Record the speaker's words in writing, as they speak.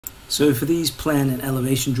So for these plan and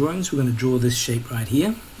elevation drawings, we're going to draw this shape right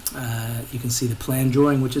here. You can see the plan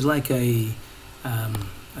drawing, which is like a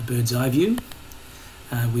bird's eye view.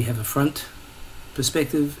 We have a front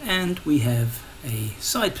perspective and we have a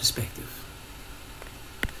side perspective.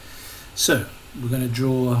 So we're going to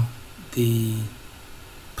draw the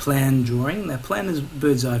plan drawing. That plan is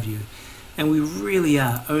bird's eye view, and we really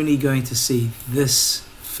are only going to see this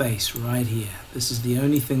face right here. This is the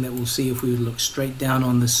only thing that we'll see if we would look straight down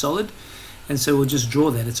on this solid, and so we'll just draw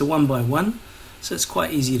that. It's a 1 by 1, so it's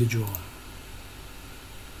quite easy to draw.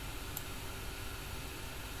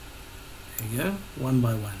 There you go, 1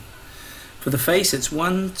 by 1. For the face, it's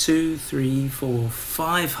 1, 2, 3, 4,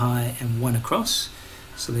 5 high and 1 across.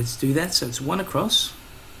 So let's do that. So it's 1 across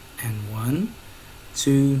and 1,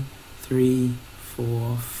 2, 3,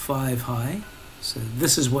 4, 5 high. So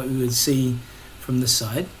this is what we would see from the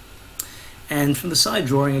side. And from the side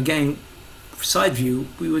drawing, again, side view,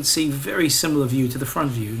 we would see very similar view to the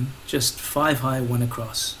front view, just 5 high, 1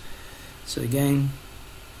 across. So again,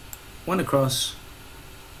 1 across,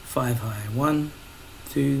 5 high, 1,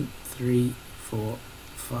 2, 3, 4,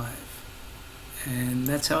 5. And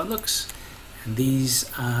that's how it looks. And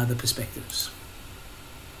these are the perspectives.